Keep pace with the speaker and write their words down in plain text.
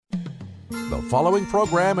The following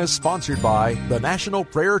program is sponsored by the National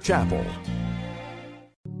Prayer Chapel.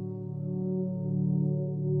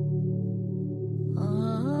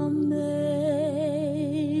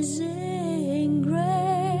 Amazing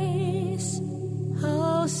grace,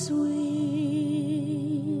 how sweet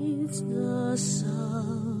the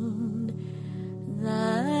sound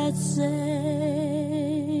that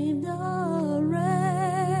saved a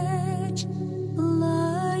wretch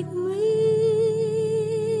like me.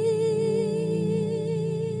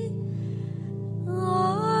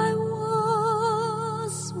 I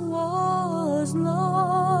was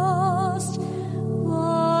lost,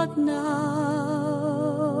 but now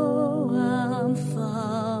I'm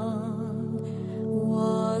found.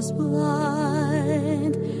 Was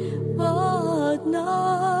blind, but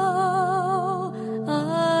now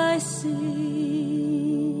I see.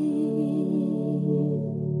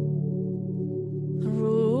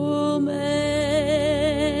 Through many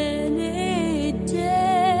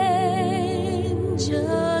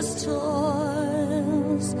dangers,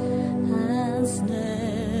 toils, and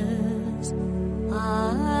snares,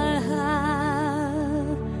 I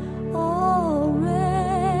have already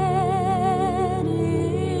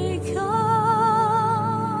come.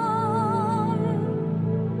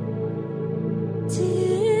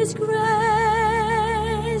 'Tis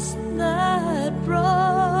grace that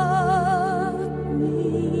brought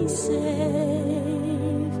me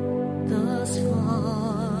safe thus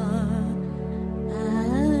far,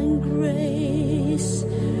 and grace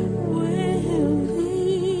will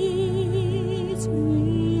lead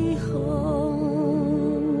me home.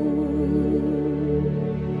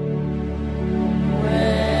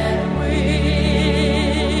 When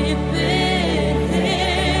we've been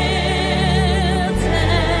hid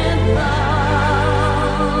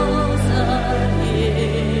 10,000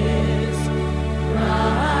 years,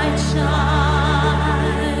 bright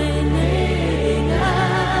shining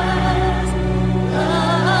as the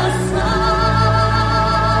sun,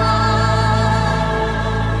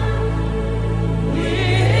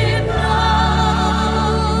 with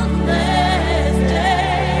boundless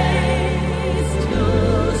days to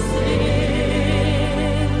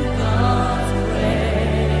sing God's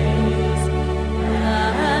praise.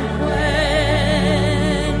 And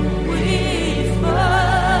when we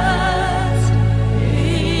first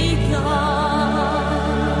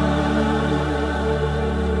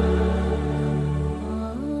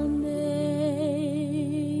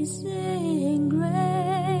Amazing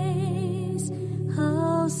grace,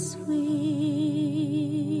 how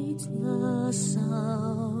sweet the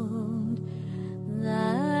sound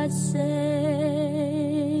that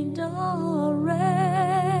saved a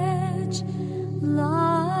wretch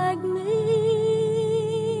like me.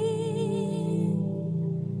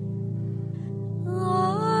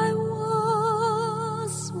 I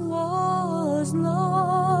was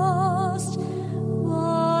lost,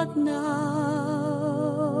 but now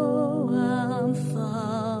I'm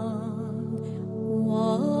found.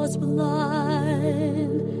 Was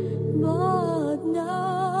blind, but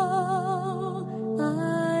now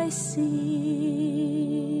I see.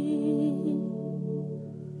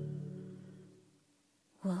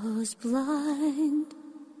 Was blind,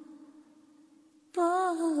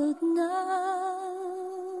 but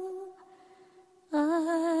now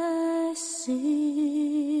I see.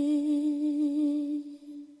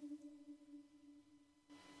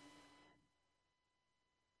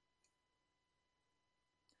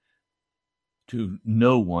 To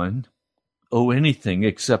no one owe anything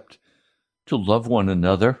except to love one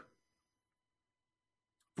another.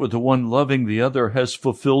 For the one loving the other has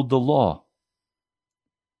fulfilled the law.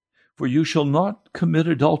 For you shall not commit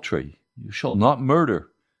adultery, you shall not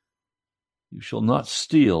murder, you shall not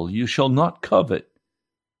steal, you shall not covet.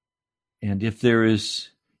 And if there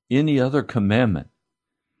is any other commandment,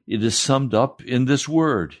 it is summed up in this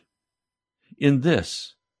word. In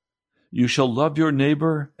this, you shall love your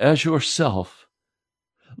neighbor as yourself.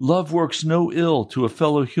 Love works no ill to a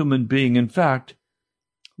fellow human being. In fact,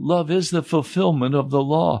 love is the fulfillment of the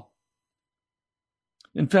law.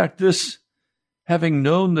 In fact, this, having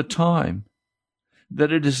known the time,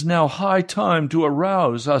 that it is now high time to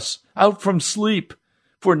arouse us out from sleep,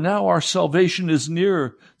 for now our salvation is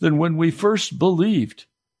nearer than when we first believed.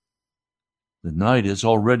 The night is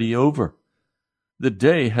already over. The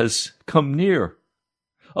day has come near.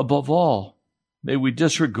 Above all, may we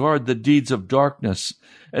disregard the deeds of darkness,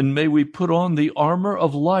 and may we put on the armor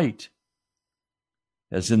of light.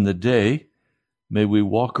 As in the day, may we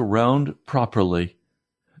walk around properly,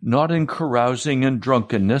 not in carousing and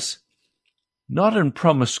drunkenness, not in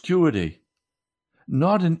promiscuity,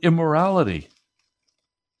 not in immorality,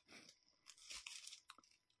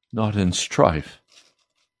 not in strife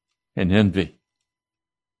and envy,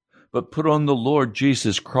 but put on the Lord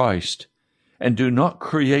Jesus Christ, and do not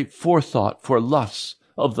create forethought for lusts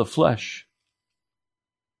of the flesh.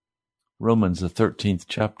 Romans, the 13th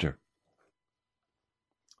chapter.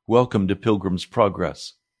 Welcome to Pilgrim's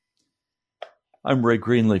Progress. I'm Ray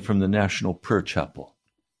Greenley from the National Prayer Chapel.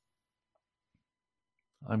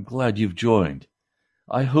 I'm glad you've joined.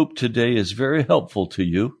 I hope today is very helpful to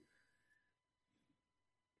you.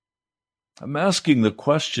 I'm asking the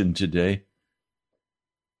question today,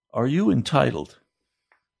 are you entitled?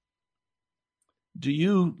 Do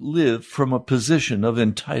you live from a position of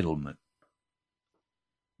entitlement?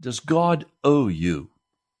 Does God owe you?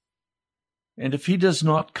 And if he does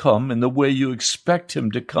not come in the way you expect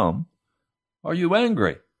him to come, are you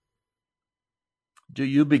angry? Do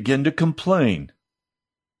you begin to complain?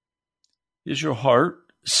 Is your heart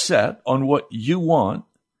set on what you want?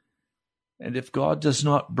 And if God does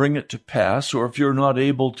not bring it to pass, or if you're not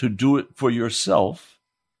able to do it for yourself,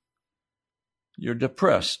 you're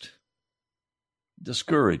depressed,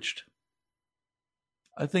 discouraged.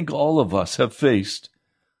 I think all of us have faced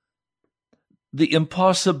the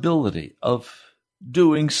impossibility of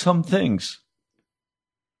doing some things.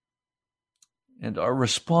 And our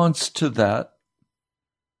response to that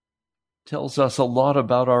tells us a lot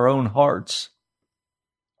about our own hearts.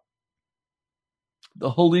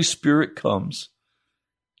 The Holy Spirit comes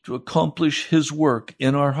to accomplish his work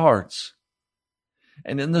in our hearts.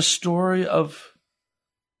 And in the story of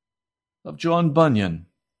John Bunyan,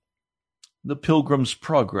 The Pilgrim's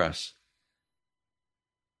Progress,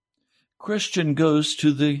 Christian goes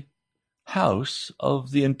to the house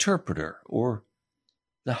of the interpreter, or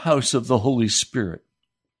the house of the Holy Spirit.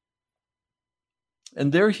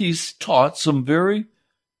 And there he's taught some very,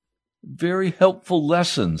 very helpful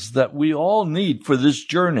lessons that we all need for this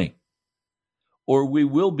journey. Or we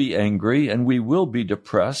will be angry, and we will be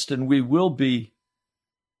depressed, and we will be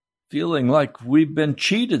feeling like we've been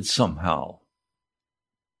cheated somehow.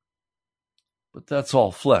 But that's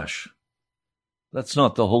all flesh. That's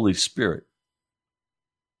not the Holy Spirit.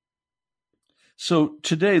 So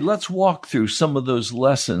today, let's walk through some of those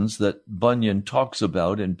lessons that Bunyan talks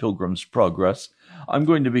about in Pilgrim's Progress. I'm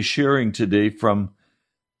going to be sharing today from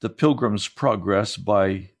The Pilgrim's Progress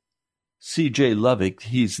by C.J. Levick.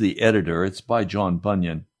 He's the editor. It's by John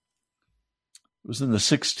Bunyan. It was in the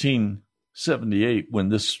 1678 when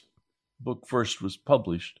this book first was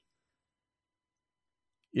published.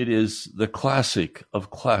 It is the classic of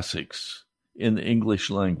classics in the English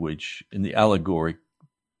language, in the allegory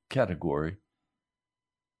category.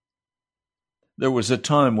 There was a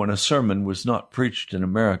time when a sermon was not preached in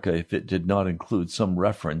America if it did not include some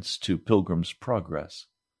reference to Pilgrim's Progress.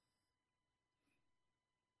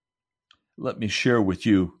 Let me share with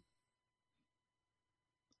you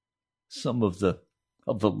some of the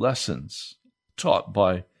lessons taught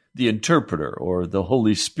by the interpreter, or the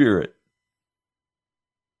Holy Spirit.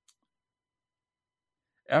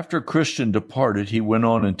 After Christian departed, he went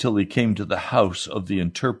on until he came to the house of the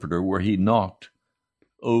interpreter, where he knocked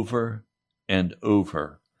over and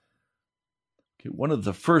over. Okay, one of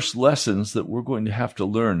the first lessons that we're going to have to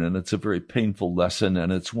learn, and it's a very painful lesson,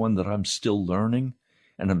 and it's one that I'm still learning,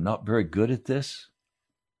 and I'm not very good at this.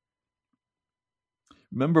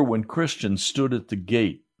 Remember when Christian stood at the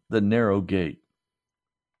gate, the narrow gate,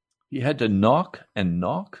 he had to knock and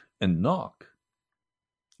knock and knock.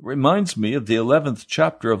 It reminds me of the 11th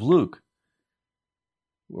chapter of Luke,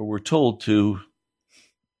 where we're told to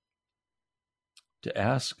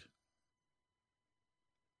ask,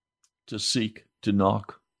 to seek, to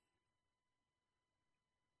knock.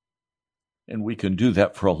 And we can do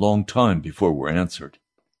that for a long time before we're answered.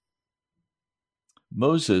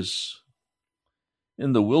 Moses,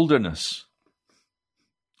 in the wilderness,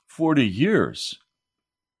 40 years,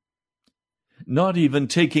 not even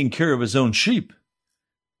taking care of his own sheep,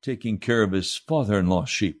 taking care of his father-in-law's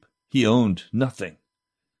sheep. He owned nothing.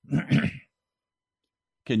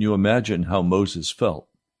 Can you imagine how Moses felt?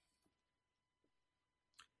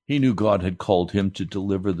 He knew God had called him to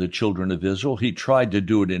deliver the children of Israel. He tried to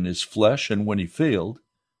do it in his flesh, and when he failed,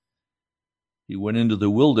 he went into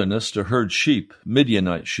the wilderness to herd sheep,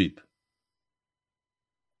 Midianite sheep.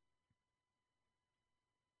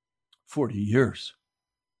 40 years.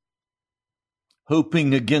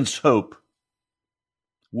 Hoping against hope,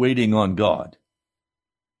 waiting on God.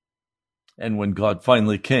 And when God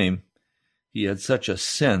finally came, he had such a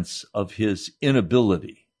sense of his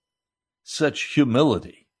inability, such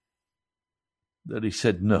humility, that he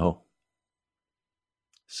said, no,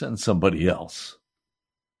 send somebody else.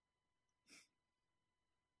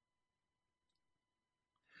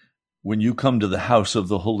 When you come to the house of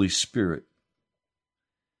the Holy Spirit,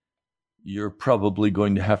 you're probably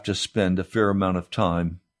going to have to spend a fair amount of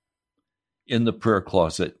time in the prayer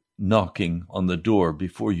closet, knocking on the door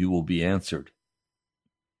before you will be answered.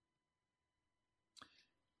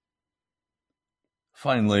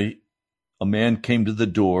 Finally, a man came to the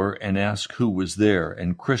door and asked who was there,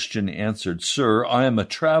 and Christian answered, "Sir, I am a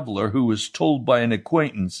traveler who was told by an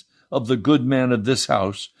acquaintance of the good man of this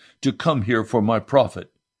house to come here for my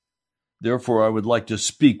profit. Therefore, I would like to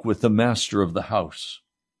speak with the master of the house."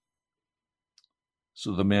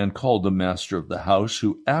 So the man called the master of the house,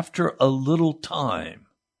 who after a little time,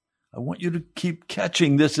 I want you to keep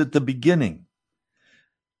catching this at the beginning.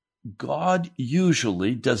 God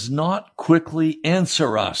usually does not quickly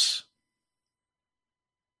answer us.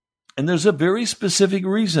 And there's a very specific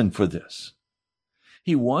reason for this.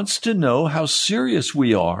 He wants to know how serious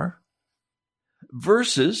we are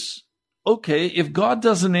versus, okay, if God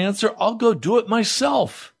doesn't answer, I'll go do it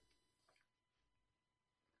myself.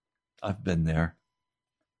 I've been there.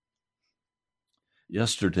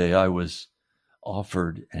 Yesterday, I was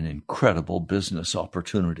offered an incredible business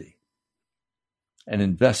opportunity, an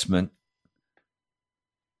investment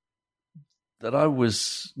that I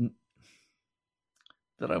was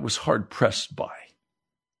hard-pressed by.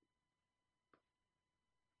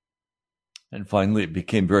 And finally, it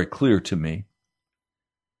became very clear to me.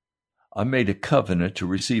 I made a covenant to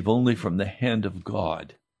receive only from the hand of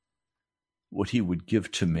God what he would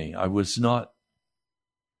give to me. I was not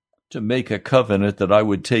to make a covenant that I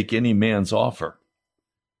would take any man's offer.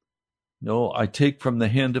 No, I take from the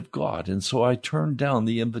hand of God, and so I turned down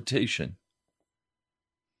the invitation.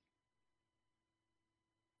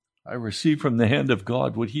 I receive from the hand of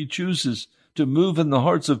God what he chooses to move in the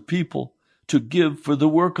hearts of people to give for the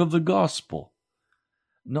work of the gospel,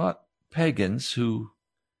 not pagans who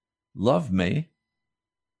love me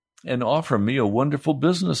and offer me a wonderful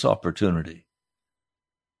business opportunity.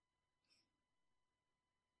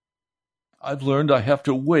 I've learned I have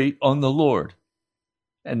to wait on the Lord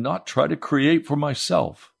and not try to create for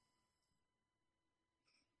myself.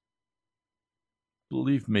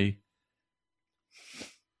 Believe me,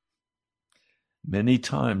 many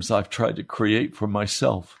times I've tried to create for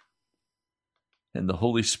myself, and the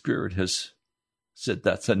Holy Spirit has said,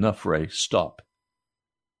 "That's enough, Ray, stop."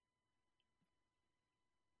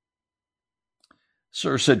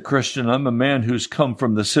 "Sir," said Christian, "I'm a man who's come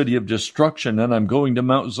from the city of destruction, and I'm going to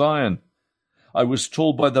Mount Zion. I was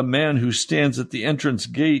told by the man who stands at the entrance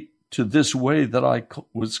gate to this way that I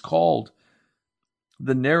was called,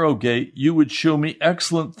 the narrow gate, you would show me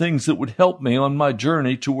excellent things that would help me on my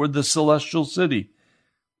journey toward the celestial city."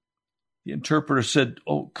 The interpreter said,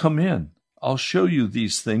 "Oh, come in. I'll show you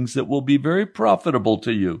these things that will be very profitable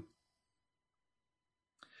to you."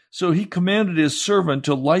 So he commanded his servant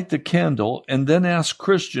to light the candle and then asked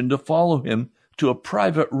Christian to follow him to a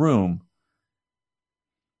private room.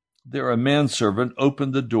 There a manservant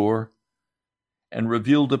opened the door and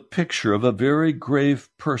revealed a picture of a very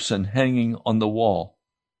grave person hanging on the wall.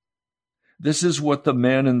 This is what the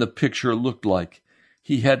man in the picture looked like.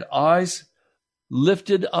 He had eyes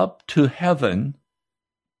lifted up to heaven,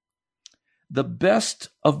 the best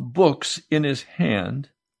of books in his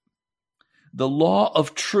hand, the law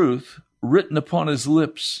of truth written upon his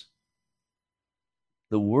lips,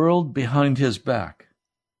 the world behind his back.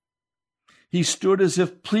 He stood as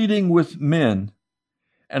if pleading with men,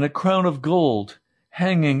 and a crown of gold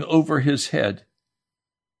hanging over his head.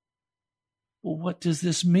 "Well, what does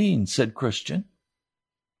this mean?" said Christian.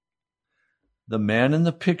 "The man in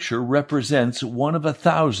the picture represents one of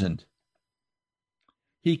 1,000.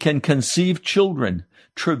 He can conceive children,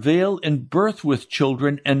 travail in birth with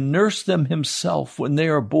children, and nurse them himself when they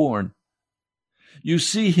are born. You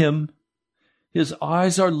see him, his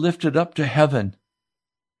eyes are lifted up to heaven.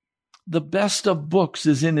 The best of books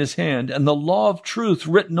is in his hand, and the law of truth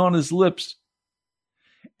written on his lips.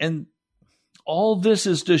 And all this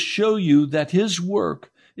is to show you that his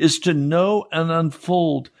work is to know and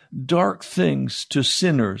unfold dark things to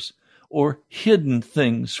sinners, or hidden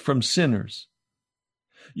things from sinners.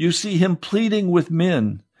 You see him pleading with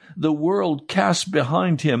men, the world cast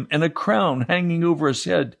behind him, and a crown hanging over his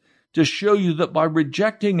head, to show you that by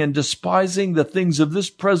rejecting and despising the things of this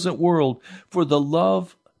present world for the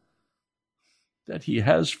love that he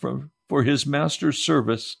has for his master's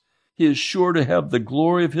service, he is sure to have the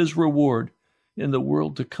glory of his reward in the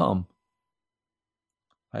world to come.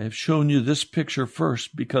 I have shown you this picture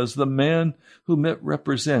first because the man whom it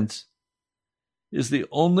represents is the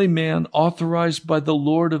only man authorized by the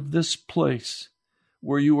Lord of this place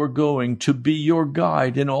where you are going to be your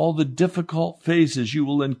guide in all the difficult phases you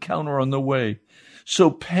will encounter on the way. So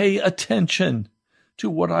pay attention to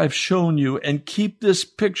what I've shown you and keep this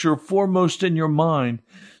picture foremost in your mind,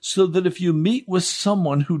 so that if you meet with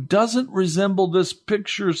someone who doesn't resemble this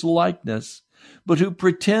picture's likeness, but who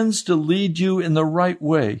pretends to lead you in the right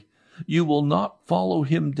way, you will not follow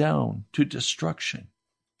him down to destruction.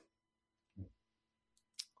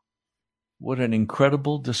 What an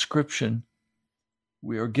incredible description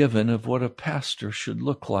we are given of what a pastor should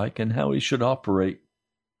look like and how he should operate.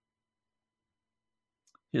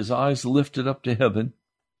 His eyes lifted up to heaven,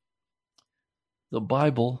 the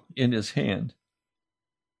Bible in his hand,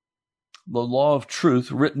 the law of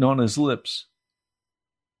truth written on his lips,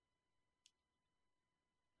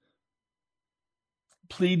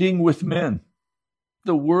 pleading with men,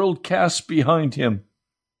 the world cast behind him,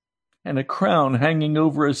 and a crown hanging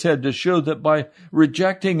over his head to show that by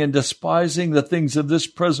rejecting and despising the things of this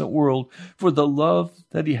present world for the love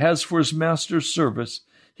that he has for his master's service,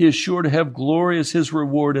 he is sure to have glory as his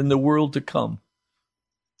reward in the world to come.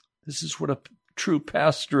 This is what a true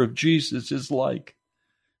pastor of Jesus is like.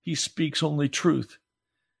 He speaks only truth.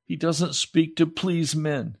 He doesn't speak to please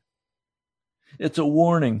men. It's a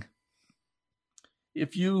warning.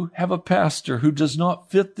 If you have a pastor who does not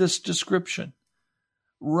fit this description,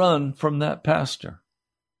 run from that pastor.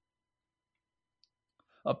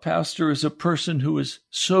 A pastor is a person who is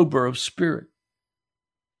sober of spirit.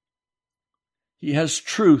 He has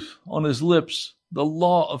truth on his lips, the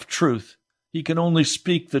law of truth. He can only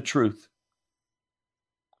speak the truth.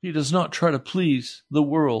 He does not try to please the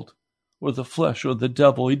world or the flesh or the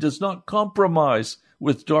devil. He does not compromise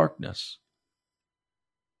with darkness.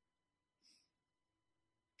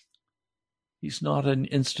 He's not an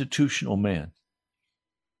institutional man.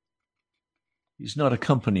 He's not a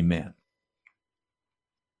company man.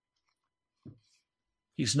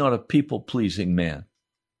 He's not a people-pleasing man.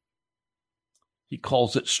 He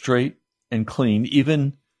calls it straight and clean.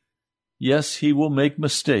 Even, yes, he will make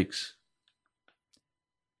mistakes,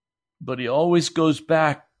 but he always goes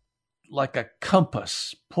back like a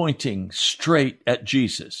compass pointing straight at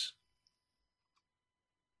Jesus.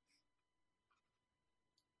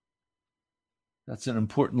 That's an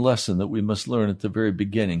important lesson that we must learn at the very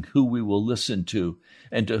beginning, who we will listen to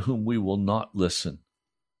and to whom we will not listen.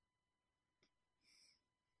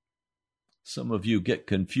 Some of you get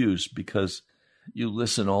confused because you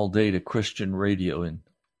listen all day to Christian radio and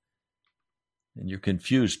you're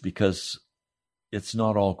confused because it's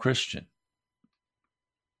not all Christian.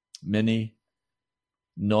 Many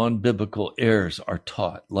non-biblical errors are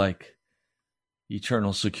taught, like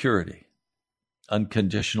eternal security,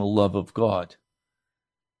 unconditional love of God,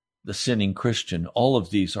 the sinning Christian. All of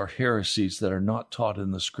these are heresies that are not taught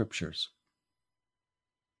in the Scriptures.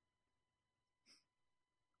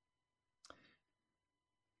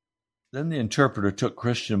 Then the interpreter took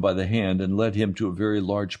Christian by the hand and led him to a very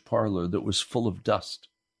large parlor that was full of dust.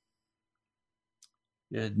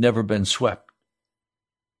 It had never been swept.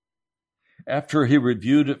 After he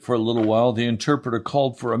reviewed it for a little while, the interpreter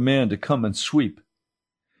called for a man to come and sweep.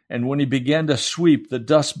 And when he began to sweep, the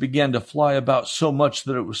dust began to fly about so much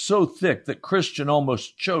that it was so thick that Christian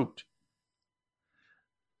almost choked.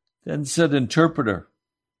 Then said interpreter,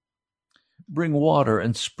 "Bring water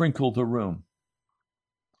and sprinkle the room."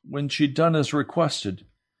 When she'd done as requested,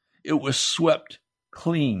 it was swept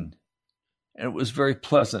clean, and it was very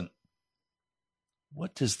pleasant.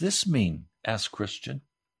 "What does this mean?" asked Christian.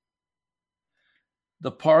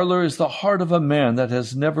 "The parlor is the heart of a man that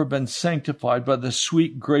has never been sanctified by the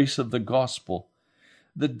sweet grace of the gospel.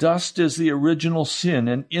 The dust is the original sin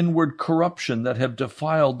and inward corruption that have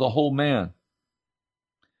defiled the whole man."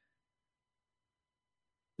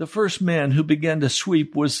 The first man who began to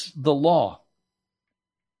sweep was the law.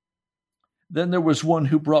 Then there was one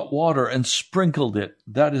who brought water and sprinkled it.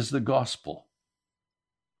 That is the gospel.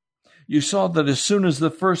 You saw that as soon as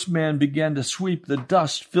the first man began to sweep, the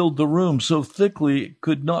dust filled the room so thickly it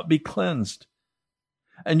could not be cleansed,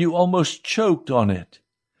 and you almost choked on it.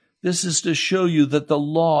 This is to show you that the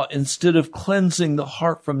law, instead of cleansing the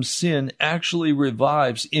heart from sin, actually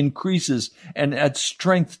revives, increases, and adds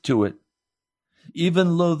strength to it.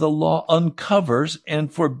 Even though the law uncovers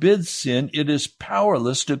and forbids sin, it is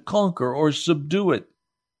powerless to conquer or subdue it.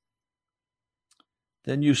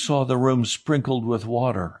 Then you saw the room sprinkled with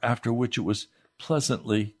water, after which it was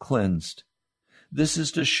pleasantly cleansed. This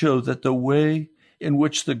is to show that the way in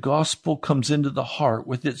which the gospel comes into the heart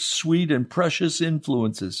with its sweet and precious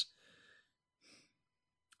influences.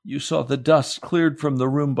 You saw the dust cleared from the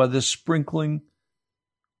room by the sprinkling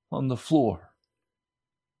on the floor.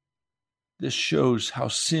 This shows how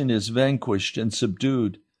sin is vanquished and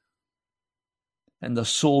subdued, and the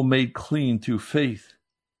soul made clean through faith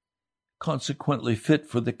consequently fit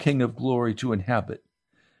for the King of glory to inhabit.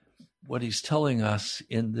 What he's telling us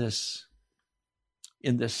in this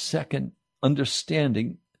second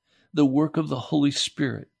understanding, the work of the Holy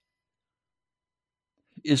Spirit,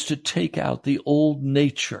 is to take out the old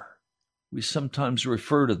nature. We sometimes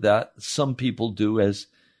refer to that, some people do, as,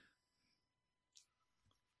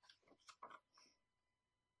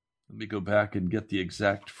 let me go back and get the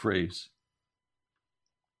exact phrase,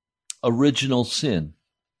 original sin.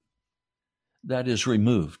 That is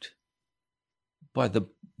removed by the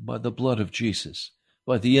blood of Jesus,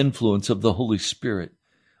 by the influence of the Holy Spirit.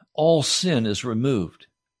 All sin is removed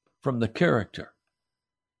from the character,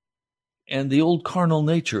 and the old carnal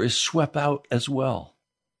nature is swept out as well,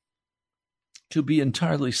 to be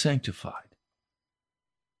entirely sanctified,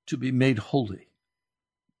 to be made holy.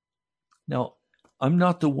 Now, I'm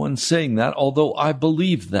not the one saying that, although I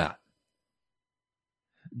believe that.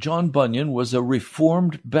 John Bunyan was a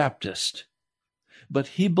Reformed Baptist, but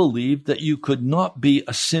he believed that you could not be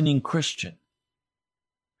a sinning Christian.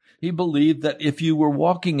 He believed that if you were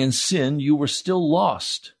walking in sin, you were still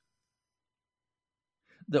lost.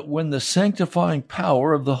 That when the sanctifying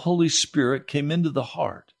power of the Holy Spirit came into the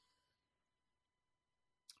heart,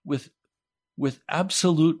 with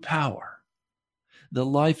absolute power, the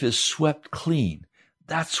life is swept clean.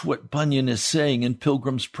 That's what Bunyan is saying in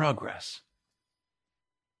Pilgrim's Progress.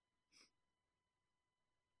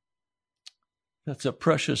 That's a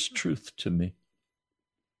precious truth to me.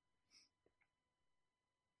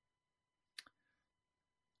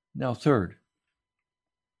 Now, third,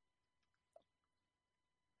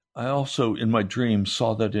 I also in my dream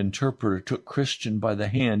saw that interpreter took Christian by the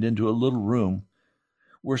hand into a little room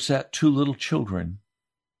where sat two little children,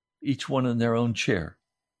 each one in their own chair.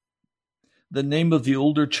 The name of the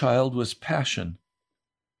older child was Passion.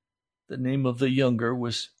 The name of the younger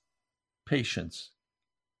was Patience.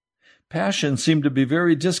 Passion seemed to be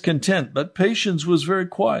very discontent, but Patience was very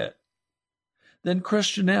quiet. Then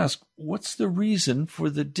Christian asked, "What's the reason for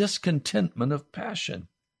the discontentment of Passion?"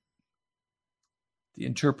 The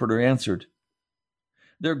interpreter answered,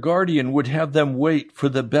 "Their guardian would have them wait for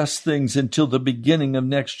the best things until the beginning of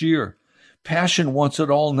next year. Passion wants it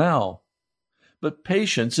all now, but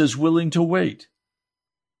Patience is willing to wait."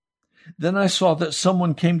 Then I saw that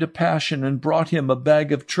someone came to Passion and brought him a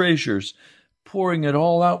bag of treasures, pouring it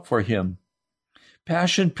all out for him.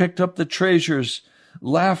 Passion picked up the treasures,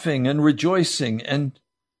 laughing and rejoicing, and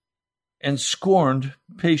scorned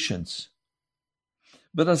Patience.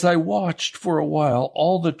 But as I watched for a while,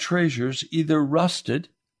 all the treasures either rusted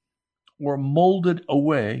or molded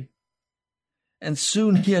away, and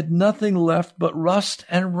soon he had nothing left but rust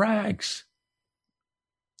and rags.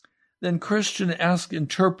 Then Christian asked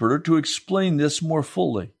interpreter to explain this more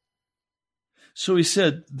fully. So he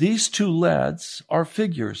said, "These two lads are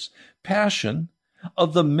figures, Passion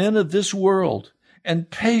of the men of this world, and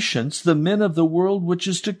Patience the men of the world which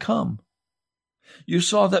is to come. You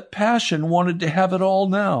saw that Passion wanted to have it all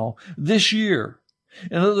now, this year.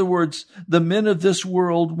 In other words, the men of this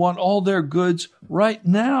world want all their goods right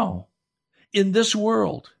now, in this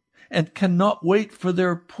world, and cannot wait for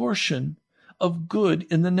their portion of good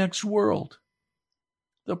in the next world.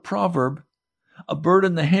 The proverb, 'A bird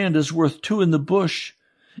in the hand is worth two in the bush,'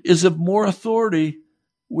 is of more authority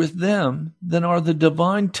with them than are the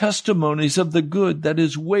divine testimonies of the good that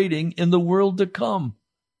is waiting in the world to come.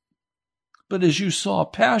 But as you saw,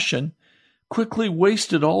 Passion quickly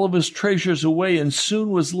wasted all of his treasures away and soon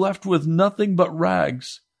was left with nothing but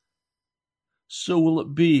rags. So will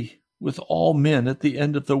it be with all men at the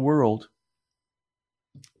end of the world."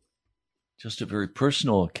 Just a very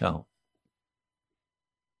personal account.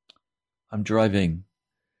 I'm driving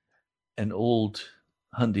an old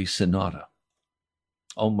Hyundai Sonata,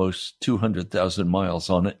 almost 200,000 miles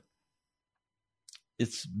on it.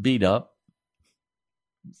 It's beat up.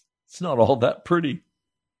 It's not all that pretty.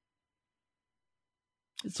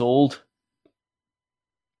 It's old.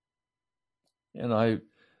 And I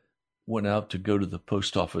went out to go to the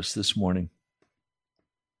post office this morning.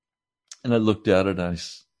 And I looked at it and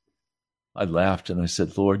I laughed and I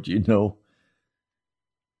said, "Lord, you know,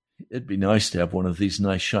 it'd be nice to have one of these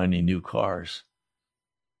nice, shiny new cars.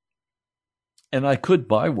 And I could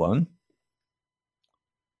buy one.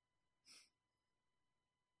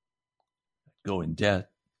 Go in debt.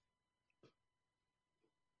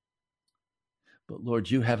 But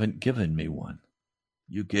Lord, you haven't given me one.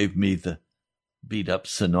 You gave me the beat-up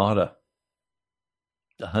Sonata,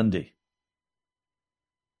 the Hyundai."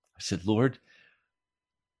 I said, "Lord,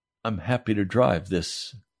 I'm happy to drive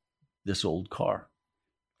this old car.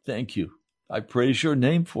 Thank you. I praise your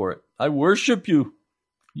name for it. I worship you.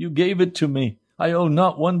 You gave it to me. I owe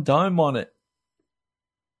not one dime on it.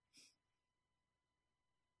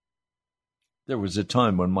 There was a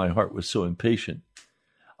time when my heart was so impatient,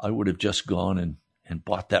 I would have just gone and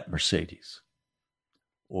bought that Mercedes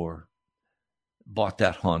or bought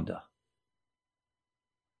that Honda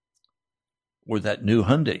or that new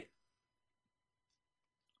Hyundai.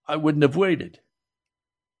 I wouldn't have waited.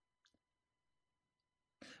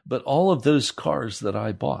 But all of those cars that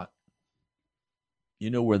I bought, you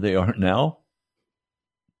know where they are now?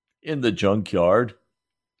 In the junkyard,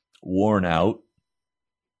 worn out.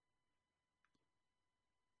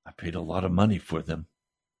 I paid a lot of money for them.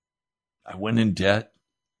 I went in debt.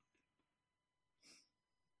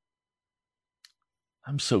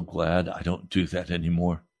 I'm so glad I don't do that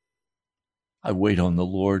anymore. I wait on the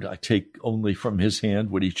Lord. I take only from His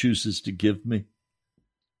hand what He chooses to give me.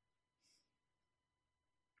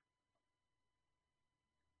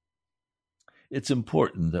 It's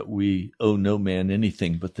important that we owe no man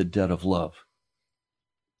anything but the debt of love.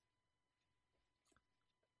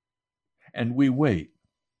 And we wait.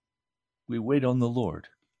 We wait on the Lord.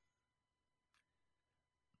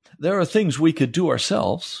 There are things we could do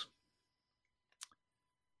ourselves,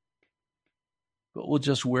 but we'll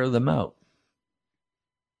just wear them out.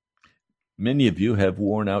 Many of you have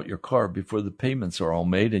worn out your car before the payments are all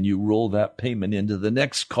made, and you roll that payment into the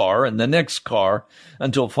next car and the next car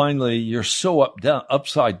until finally you're so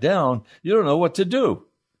upside down, you don't know what to do.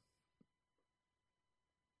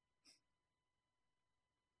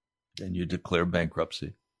 Then you declare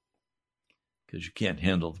bankruptcy because you can't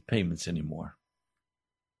handle the payments anymore.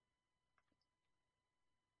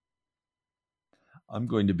 I'm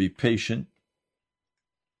going to be patient.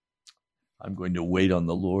 I'm going to wait on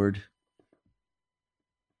the Lord.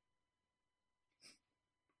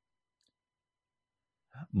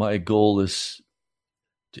 My goal is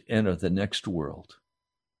to enter the next world.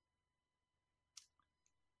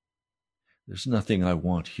 There's nothing I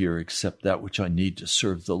want here except that which I need to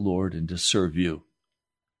serve the Lord and to serve you.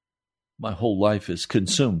 My whole life is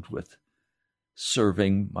consumed with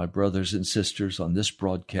serving my brothers and sisters on this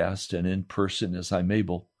broadcast and in person as I'm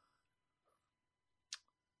able.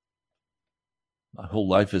 My whole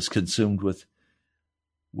life is consumed with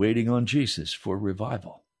waiting on Jesus for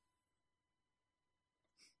revival.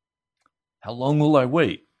 How long will I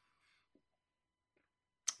wait?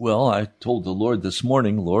 Well, I told the Lord this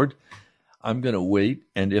morning, Lord, I'm going to wait,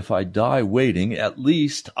 and if I die waiting, at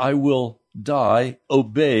least I will die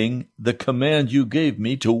obeying the command you gave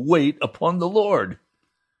me to wait upon the Lord.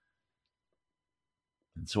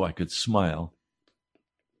 And so I could smile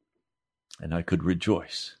and I could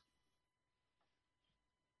rejoice,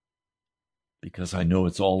 because I know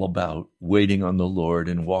it's all about waiting on the Lord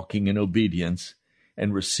and walking in obedience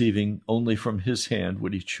and receiving only from His hand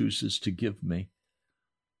what He chooses to give me.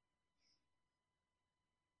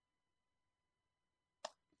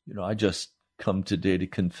 You know, I just come today to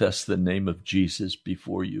confess the name of Jesus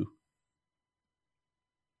before you.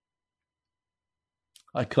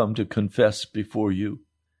 I come to confess before you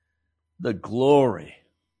the glory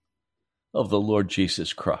of the Lord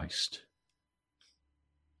Jesus Christ.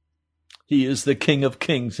 He is the King of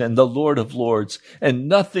Kings and the Lord of Lords, and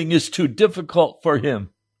nothing is too difficult for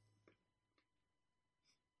Him.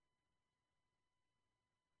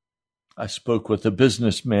 I spoke with a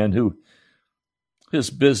businessman who his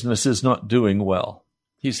business is not doing well.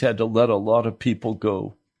 He's had to let a lot of people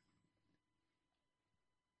go.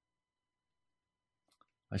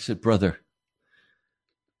 I said, brother,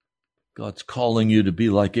 God's calling you to be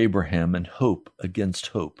like Abraham and hope against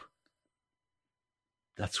hope.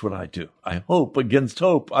 That's what I do. I hope against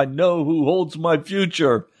hope. I know who holds my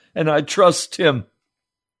future, and I trust Him.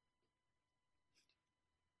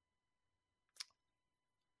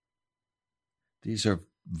 These are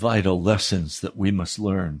vital lessons that we must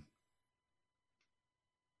learn.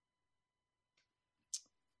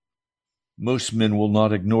 Most men will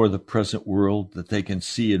not ignore the present world that they can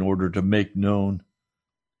see in order to make known.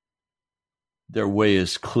 Their way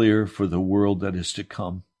is clear for the world that is to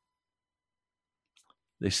come.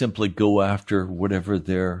 They simply go after whatever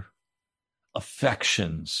their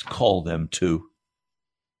affections call them to,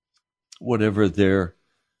 whatever their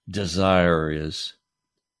desire is.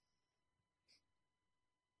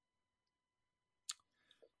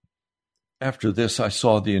 After this, I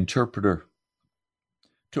saw the interpreter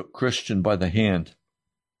took Christian by the hand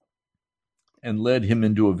and led him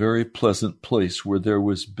into a very pleasant place where there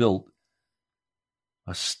was built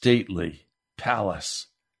a stately palace,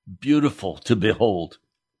 beautiful to behold.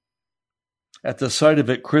 At the sight of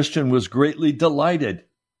it, Christian was greatly delighted.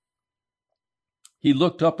 He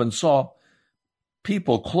looked up and saw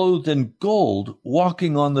people clothed in gold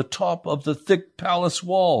walking on the top of the thick palace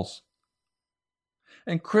walls.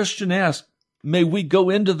 And Christian asked, "May we go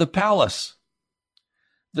into the palace?"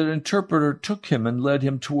 The interpreter took him and led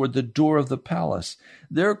him toward the door of the palace.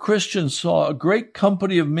 There Christian saw a great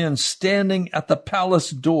company of men standing at the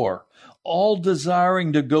palace door, all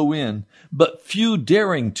desiring to go in, but few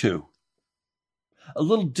daring to. A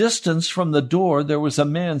little distance from the door there was a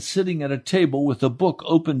man sitting at a table with a book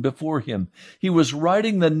open before him. He was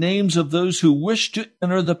writing the names of those who wished to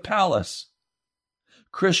enter the palace.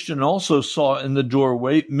 Christian also saw in the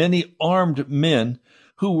doorway many armed men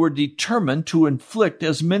who were determined to inflict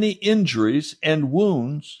as many injuries and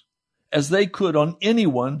wounds as they could on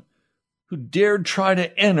anyone who dared try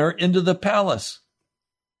to enter into the palace.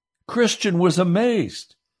 Christian was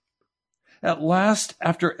amazed. At last,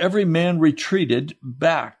 after every man retreated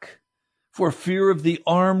back for fear of the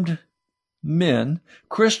armed men,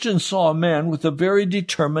 Christian saw a man with a very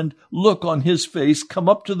determined look on his face come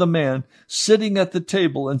up to the man sitting at the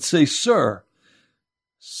table and say, "Sir,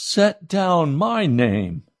 set down my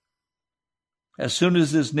name." As soon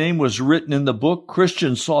as his name was written in the book,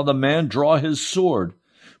 Christian saw the man draw his sword,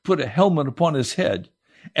 put a helmet upon his head,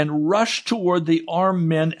 and rush toward the armed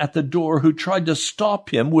men at the door who tried to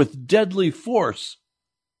stop him with deadly force.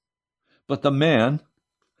 But the man,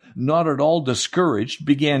 not at all discouraged,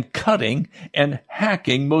 began cutting and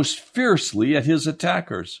hacking most fiercely at his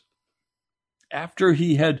attackers. After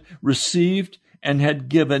he had received and had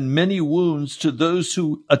given many wounds to those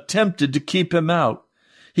who attempted to keep him out,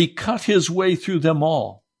 he cut his way through them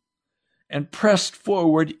all and pressed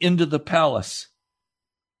forward into the palace.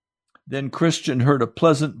 Then Christian heard a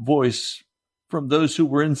pleasant voice from those who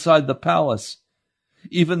were inside the palace,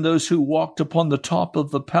 even those who walked upon the top of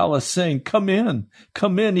the palace, saying, come in,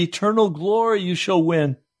 eternal glory you shall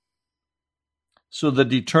win." So the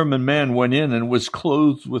determined man went in and was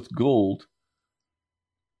clothed with gold.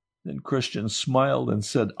 Then Christian smiled and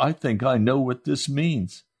said, "I think I know what this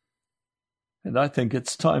means, and I think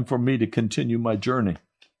it's time for me to continue my journey."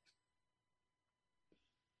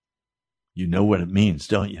 You know what it means,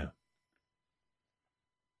 don't you?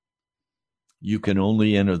 You can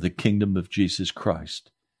only enter the kingdom of Jesus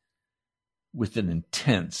Christ with an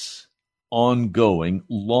intense, ongoing,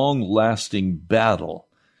 long-lasting battle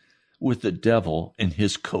with the devil and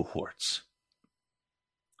his cohorts.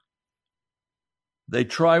 They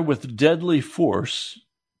try with deadly force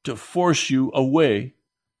to force you away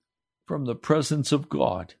from the presence of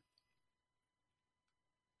God.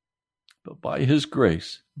 But by His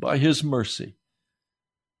grace, by His mercy,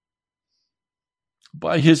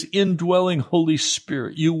 by His indwelling Holy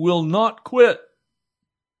Spirit, you will not quit.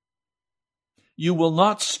 You will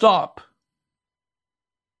not stop.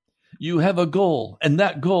 You have a goal, and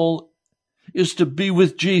that goal is to be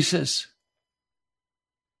with Jesus.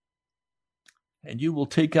 And you will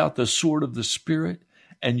take out the sword of the Spirit,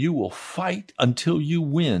 and you will fight until you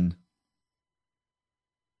win.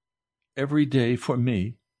 Every day for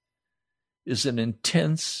me is an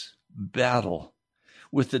intense battle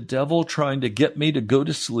with the devil trying to get me to go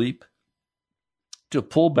to sleep, to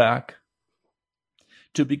pull back,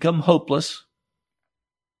 to become hopeless,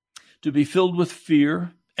 to be filled with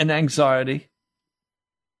fear and anxiety.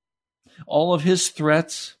 All of his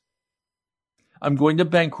threats: I'm going to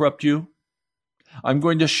bankrupt you. I'm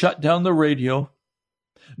going to shut down the radio.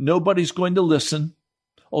 Nobody's going to listen.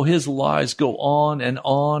 Oh, his lies go on and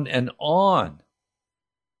on and on.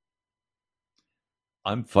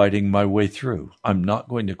 I'm fighting my way through. I'm not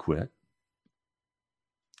going to quit.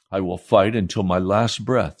 I will fight until my last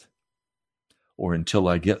breath, or until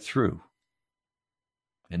I get through.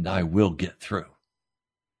 And I will get through.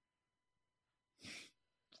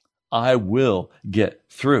 I will get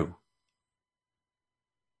through.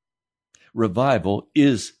 Revival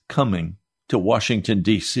is coming to Washington,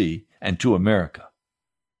 D.C. and to America.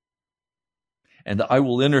 And I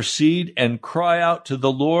will intercede and cry out to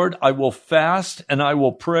the Lord. I will fast and I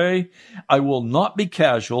will pray. I will not be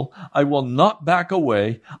casual. I will not back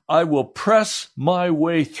away. I will press my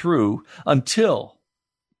way through until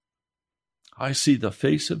I see the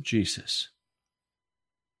face of Jesus.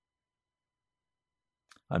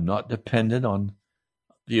 I'm not dependent on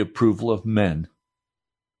the approval of men.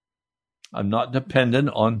 I'm not dependent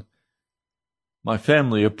on my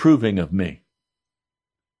family approving of me.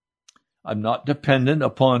 I'm not dependent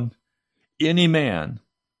upon any man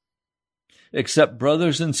except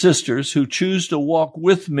brothers and sisters who choose to walk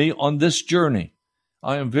with me on this journey.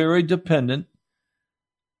 I am very dependent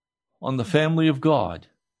on the family of God.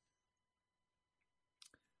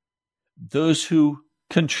 Those who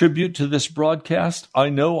contribute to this broadcast, I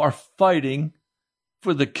know, are fighting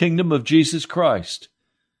for the kingdom of Jesus Christ.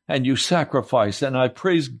 And you sacrifice, and I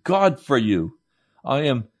praise God for you. I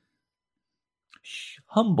am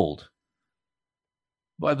humbled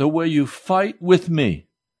by the way you fight with me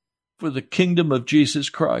for the kingdom of Jesus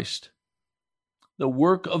Christ. The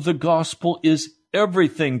work of the gospel is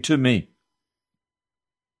everything to me.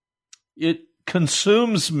 It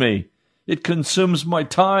consumes me. It consumes my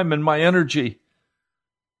time and my energy.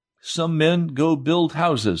 Some men go build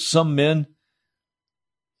houses. Some men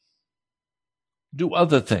do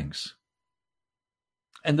other things.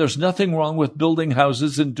 And there's nothing wrong with building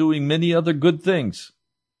houses and doing many other good things.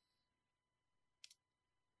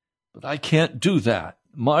 But I can't do that.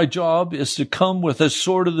 My job is to come with a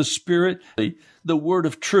sword of the Spirit, the word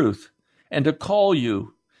of truth, and to call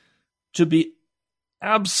you to be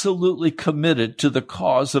absolutely committed to the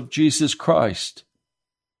cause of Jesus Christ.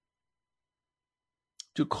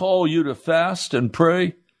 To call you to fast and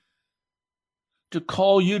pray. To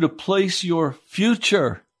call you to place your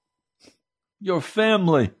future, your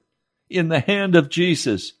family, in the hand of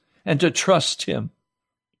Jesus and to trust him.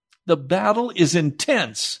 The battle is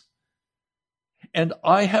intense, and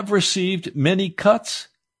I have received many cuts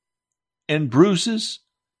and bruises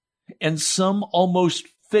and some almost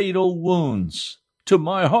fatal wounds to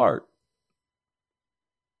my heart.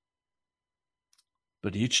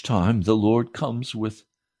 But each time the Lord comes with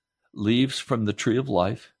leaves from the tree of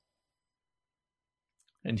life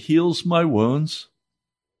and heals my wounds,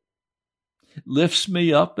 lifts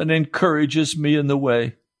me up and encourages me in the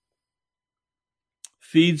way,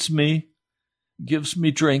 feeds me, gives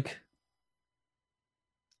me drink,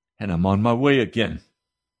 and I'm on my way again.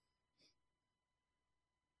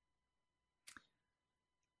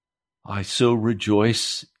 I so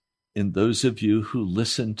rejoice in those of you who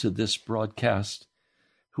listen to this broadcast,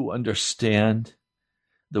 who understand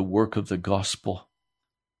the work of the gospel,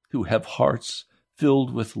 who have hearts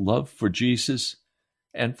filled with love for Jesus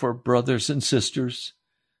and for brothers and sisters,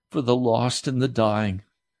 for the lost and the dying,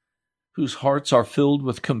 whose hearts are filled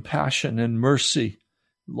with compassion and mercy,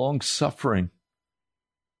 long-suffering,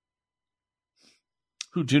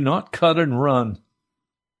 who do not cut and run,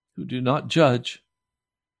 who do not judge.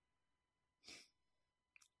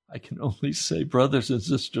 I can only say, brothers and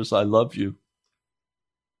sisters, I love you.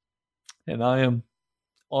 And I am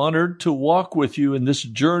honored to walk with you in this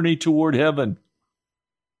journey toward heaven.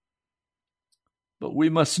 But we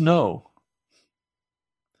must know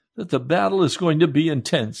that the battle is going to be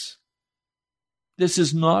intense. This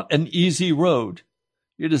is not an easy road.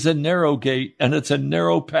 It is a narrow gate and it's a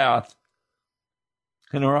narrow path.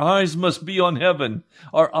 And our eyes must be on heaven.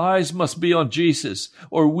 Our eyes must be on Jesus,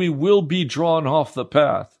 or we will be drawn off the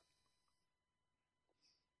path.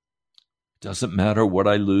 It doesn't matter what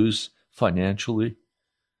I lose financially,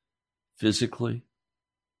 physically.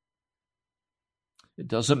 It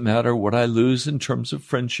doesn't matter what I lose in terms of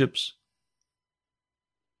friendships.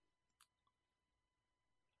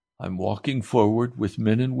 I'm walking forward with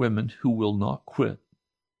men and women who will not quit,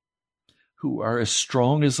 who are as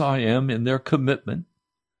strong as I am in their commitment,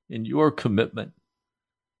 in your commitment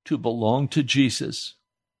to belong to Jesus.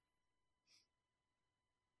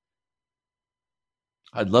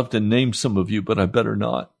 I'd love to name some of you, but I better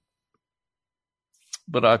not.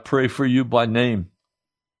 But I pray for you by name.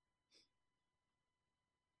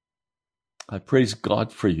 I praise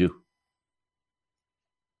God for you.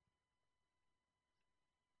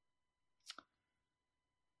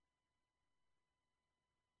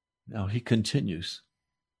 Now he continues.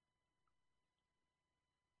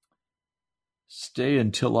 Stay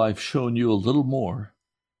until I've shown you a little more,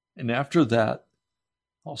 and after that,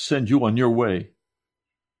 I'll send you on your way.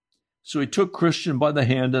 So he took Christian by the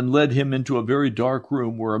hand and led him into a very dark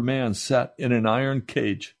room where a man sat in an iron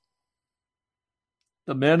cage.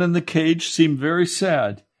 The man in the cage seemed very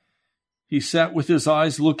sad. He sat with his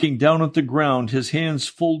eyes looking down at the ground, his hands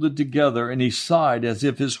folded together, and he sighed as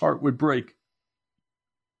if his heart would break.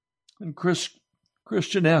 And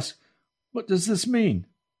Christian asked, "What does this mean?"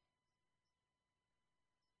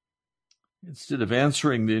 Instead of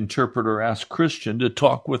answering, the interpreter asked Christian to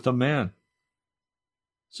talk with the man.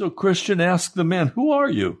 So Christian asked the man, "Who are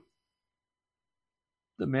you?"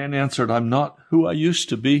 The man answered, "I'm not who I used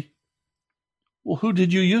to be." "Well, who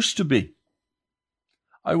did you used to be?"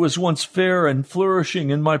 "I was once fair and flourishing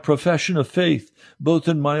in my profession of faith, both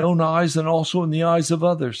in my own eyes and also in the eyes of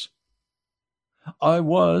others. I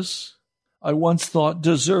once thought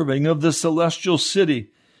deserving of the celestial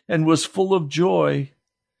city and was full of joy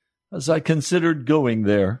as I considered going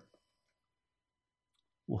there."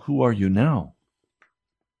 "Well, who are you now?"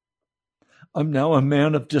 "I'm now a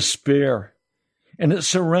man of despair, and it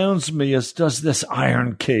surrounds me as does this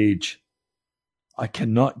iron cage. I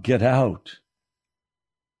cannot get out.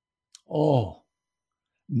 Oh,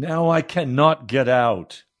 now I cannot get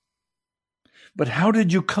out. But how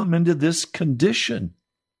did you come into this condition?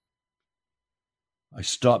 I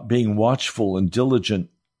stopped being watchful and diligent.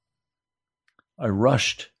 I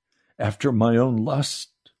rushed after my own lust.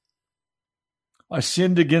 I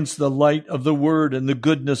sinned against the light of the word and the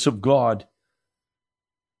goodness of God.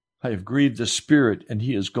 I have grieved the Spirit, and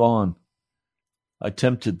he is gone. I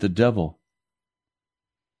tempted the devil,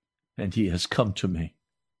 and he has come to me.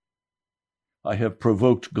 I have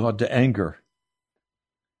provoked God to anger,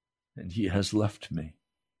 and he has left me.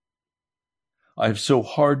 I have so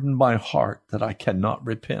hardened my heart that I cannot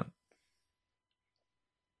repent.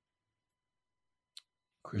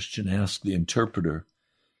 Christian asked the interpreter,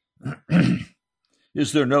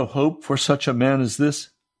 Is there no hope for such a man as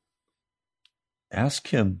this? Ask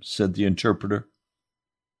him, said the interpreter.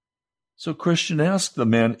 So Christian asked the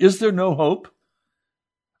man, Is there no hope?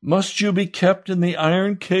 Must you be kept in the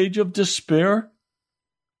iron cage of despair?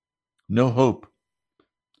 No hope.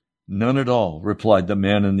 None at all, replied the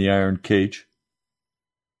man in the iron cage.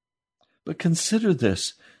 But consider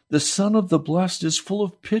this, the Son of the Blessed is full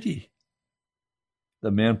of pity.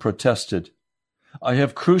 The man protested, I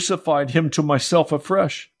have crucified him to myself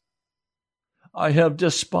afresh. I have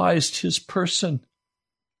despised his person.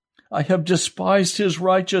 I have despised his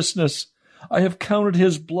righteousness. I have counted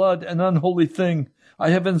his blood an unholy thing. I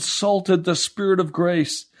have insulted the Spirit of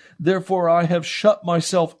grace. Therefore I have shut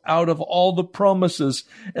myself out of all the promises,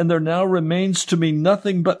 and there now remains to me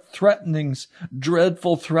nothing but threatenings,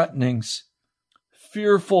 dreadful threatenings,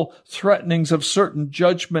 fearful threatenings of certain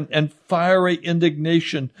judgment and fiery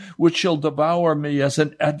indignation, which shall devour me as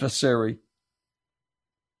an adversary.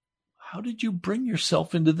 How did you bring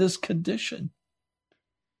yourself into this condition?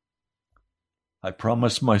 I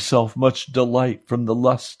promised myself much delight from the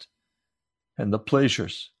lust and the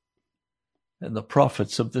pleasures and the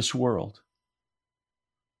profits of this world.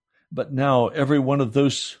 But now every one of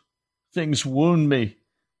those things wound me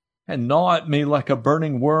and gnaw at me like a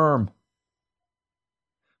burning worm.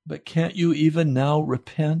 But can't you even now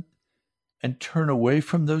repent and turn away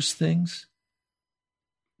from those things?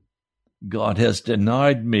 God has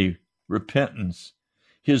denied me repentance.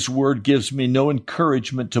 His word gives me no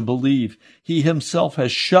encouragement to believe. He himself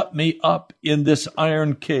has shut me up in this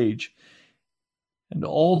iron cage. And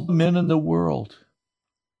all the men in the world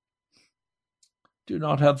do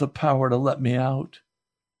not have the power to let me out.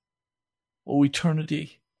 Oh,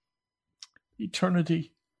 eternity,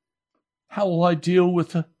 eternity. How will I deal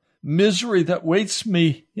with the misery that waits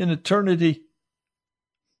me in eternity?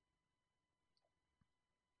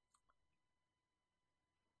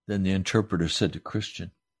 Then the interpreter said to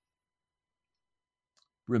Christian,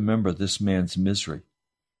 Remember this man's misery,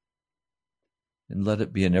 and let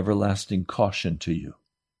it be an everlasting caution to you.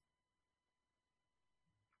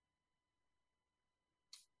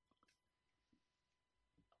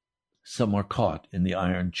 Some are caught in the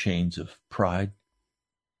iron chains of pride.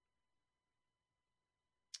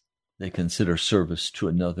 They consider service to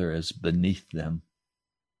another as beneath them.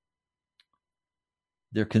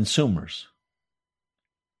 They're consumers,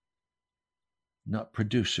 not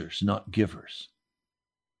producers, not givers.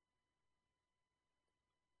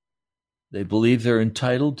 They believe they're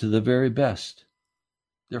entitled to the very best.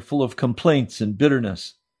 They're full of complaints and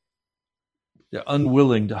bitterness. They're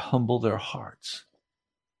unwilling to humble their hearts.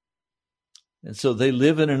 And so they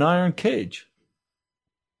live in an iron cage.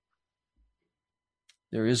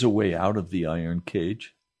 There is a way out of the iron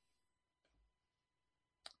cage.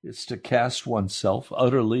 It's to cast oneself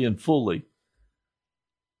utterly and fully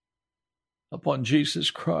upon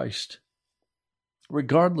Jesus Christ,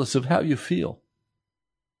 regardless of how you feel.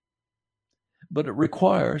 But it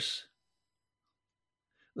requires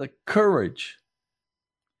the courage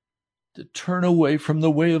to turn away from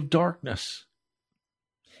the way of darkness.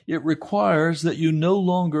 It requires that you no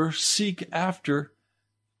longer seek after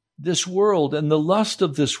this world and the lust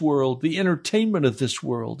of this world, the entertainment of this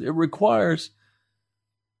world. It requires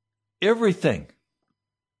everything.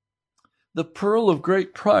 The pearl of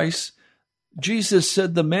great price, Jesus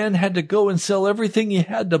said the man had to go and sell everything he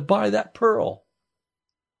had to buy that pearl.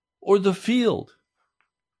 Or the field.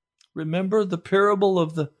 Remember the parable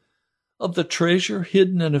of the treasure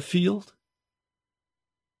hidden in a field?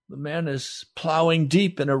 The man is plowing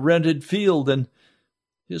deep in a rented field, and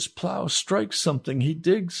his plow strikes something. He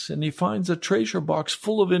digs and he finds a treasure box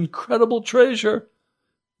full of incredible treasure.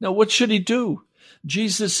 Now what should he do?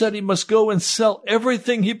 Jesus said he must go and sell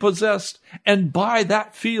everything he possessed and buy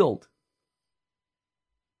that field.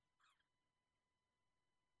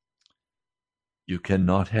 You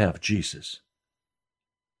cannot have Jesus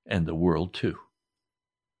and the world too.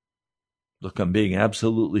 Look, I'm being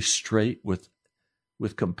absolutely straight with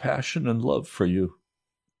compassion and love for you.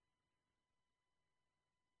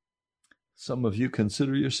 Some of you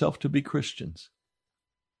consider yourself to be Christians,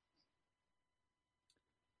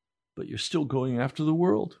 but you're still going after the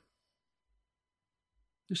world.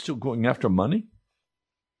 You're still going after money.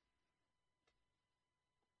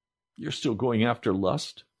 You're still going after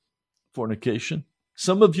lust, fornication.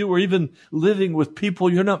 Some of you are even living with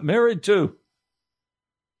people you're not married to.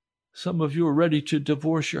 Some of you are ready to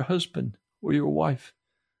divorce your husband or your wife.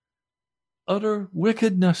 Utter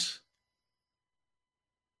wickedness.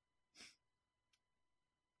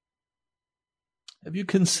 Have you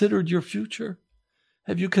considered your future?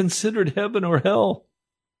 Have you considered heaven or hell?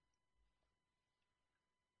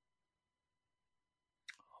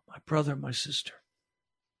 Oh, my brother, my sister,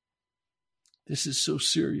 this is so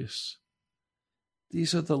serious.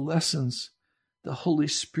 These are the lessons the Holy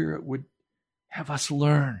Spirit would have us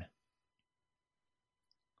learn.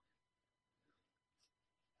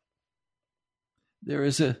 There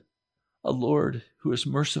is a Lord who is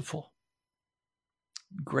merciful,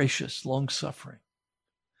 gracious, long-suffering.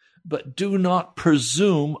 But do not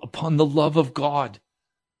presume upon the love of God.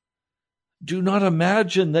 Do not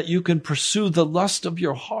imagine that you can pursue the lust of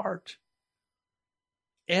your heart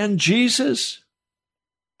and Jesus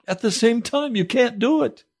at the same time. You can't do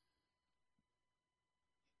it.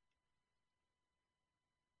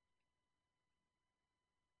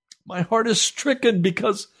 My heart is stricken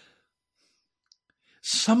because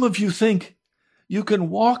some of you think you can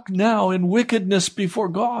walk now in wickedness before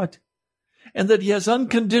God, and that He has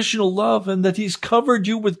unconditional love, and that He's covered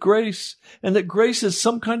you with grace, and that grace is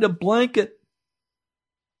some kind of blanket.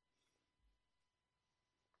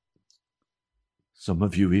 Some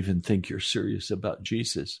of you even think you're serious about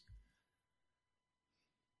Jesus.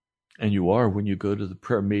 And you are when you go to the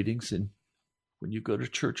prayer meetings and when you go to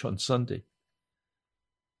church on Sunday.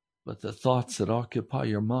 But the thoughts that occupy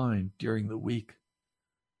your mind during the week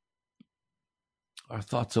are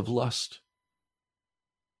thoughts of lust,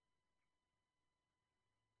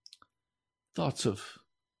 thoughts of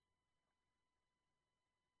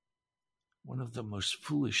one of the most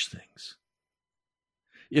foolish things.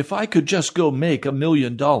 If I could just go make $1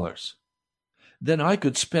 million, then I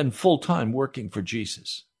could spend full time working for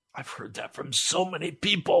Jesus. I've heard that from so many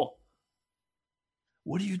people.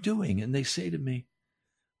 What are you doing? And they say to me,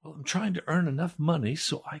 well, I'm trying to earn enough money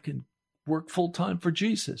so I can work full time for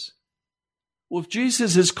Jesus. Well, if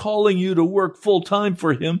Jesus is calling you to work full time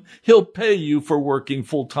for Him, He'll pay you for working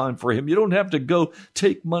full time for Him. You don't have to go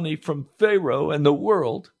take money from Pharaoh and the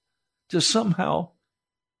world to somehow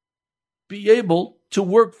be able to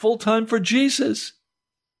work full time for Jesus.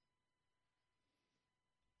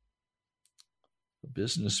 A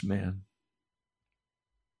businessman,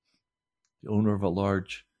 the owner of a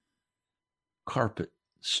large carpet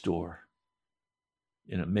store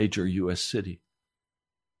in a major U.S. city,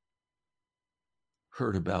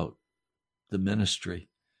 heard about the ministry,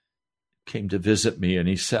 came to visit me, and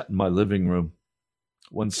he sat in my living room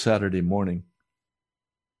one Saturday morning.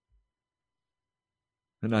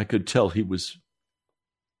 And I could tell he was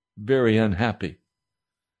very unhappy,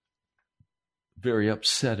 very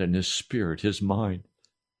upset in his spirit, his mind.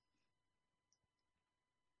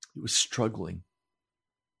 He was struggling.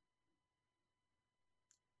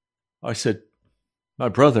 I said, my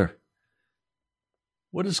brother,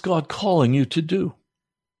 what is God calling you to do?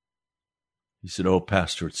 He said, oh,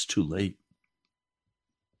 Pastor, it's too late.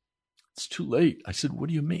 It's too late. I said, what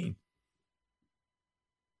do you mean?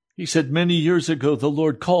 He said, many years ago, the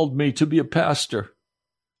Lord called me to be a pastor.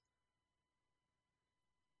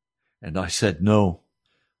 And I said, no,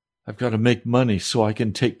 I've got to make money so I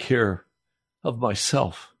can take care of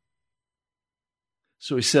myself.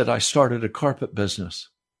 So he said, I started a carpet business.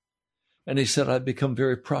 And he said, I've become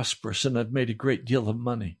very prosperous and I've made a great deal of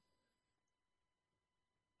money.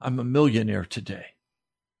 I'm a millionaire today.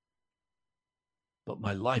 But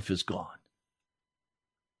my life is gone.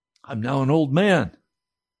 I'm now an old man.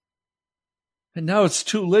 And now it's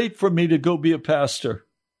too late for me to go be a pastor.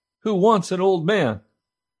 Who wants an old man?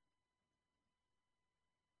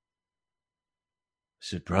 I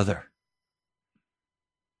said, brother,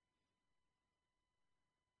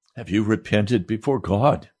 have you repented before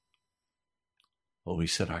God? Oh, he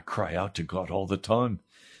said, I cry out to God all the time,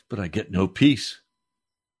 but I get no peace.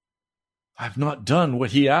 I've not done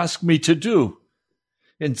what He asked me to do.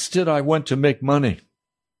 Instead, I went to make money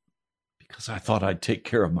because I thought I'd take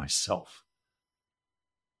care of myself.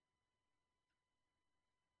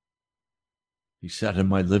 He sat in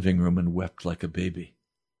my living room and wept like a baby.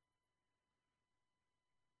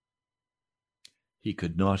 He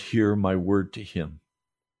could not hear my word to him.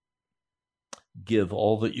 Give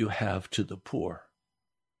all that you have to the poor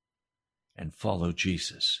and follow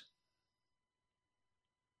Jesus.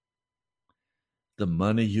 The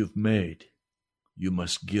money you've made, you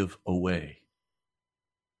must give away.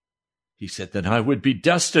 He said, then I would be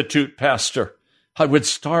destitute, Pastor. I would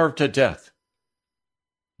starve to death.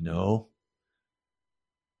 No.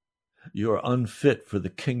 You are unfit for the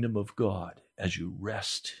kingdom of God as you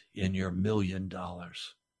rest in your $1 million.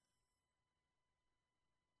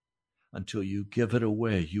 Until you give it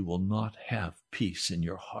away, you will not have peace in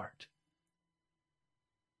your heart.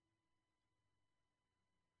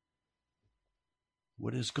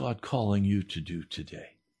 What is God calling you to do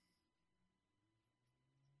today?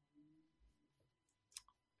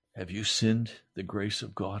 Have you sinned the grace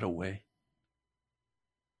of God away?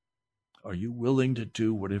 Are you willing to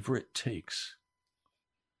do whatever it takes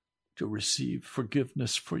to receive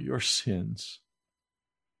forgiveness for your sins?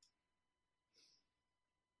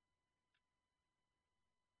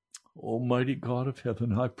 Almighty God of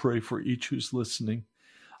heaven, I pray for each who's listening.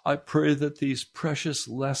 I pray that these precious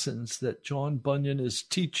lessons that John Bunyan is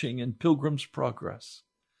teaching in Pilgrim's Progress,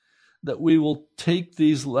 that we will take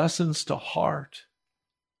these lessons to heart,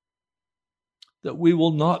 that we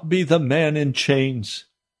will not be the man in chains,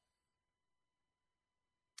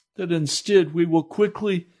 that instead we will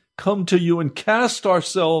quickly come to you and cast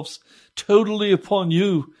ourselves totally upon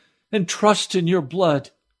you and trust in your blood.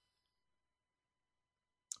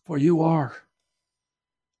 For you are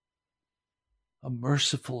a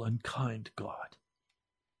merciful and kind God,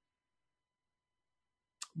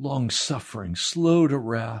 long-suffering, slow to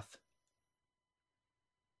wrath,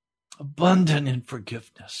 abundant in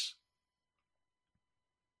forgiveness.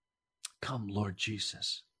 Come, Lord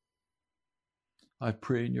Jesus. I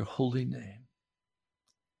pray in your holy name.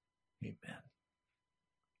 Amen.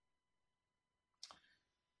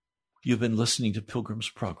 You've been listening to Pilgrim's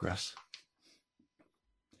Progress.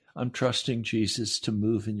 I'm trusting Jesus to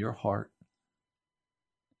move in your heart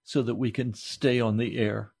so that we can stay on the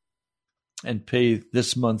air and pay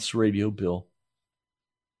this month's radio bill.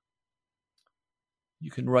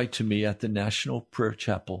 You can write to me at the National Prayer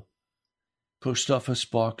Chapel, Post Office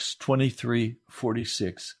Box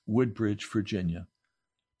 2346, Woodbridge, Virginia,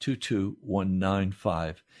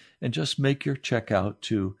 22195, and just make your check out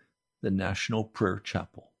to the National Prayer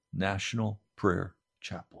Chapel, National Prayer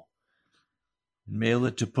Chapel. Mail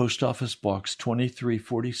it to Post Office Box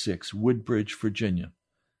 2346, Woodbridge, Virginia,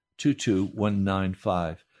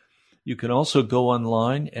 22195. You can also go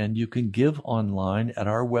online and you can give online at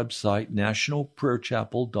our website,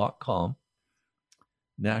 nationalprayerchapel.com,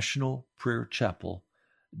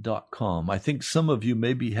 nationalprayerchapel.com. I think some of you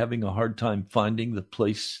may be having a hard time finding the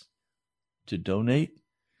place to donate.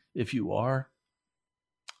 If you are,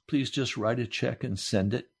 please just write a check and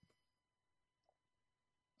send it.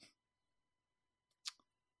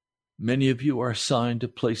 Many of you are assigned to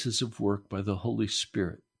places of work by the Holy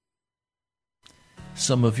Spirit.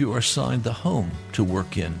 Some of you are assigned the home to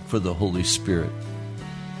work in for the Holy Spirit.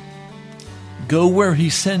 Go where He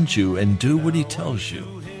sends you and do what He tells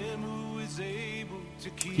you.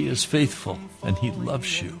 He is faithful and He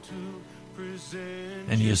loves you.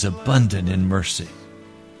 And He is abundant in mercy.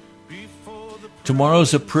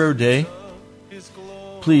 Tomorrow's a prayer day.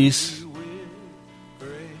 Please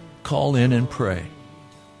call in and pray.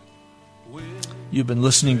 You've been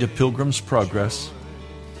listening to Pilgrim's Progress.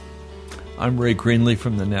 I'm Ray Greenlee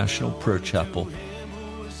from the National Prayer Chapel.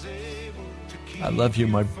 I love you,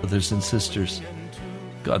 my brothers and sisters.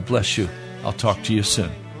 God bless you. I'll talk to you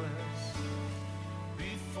soon.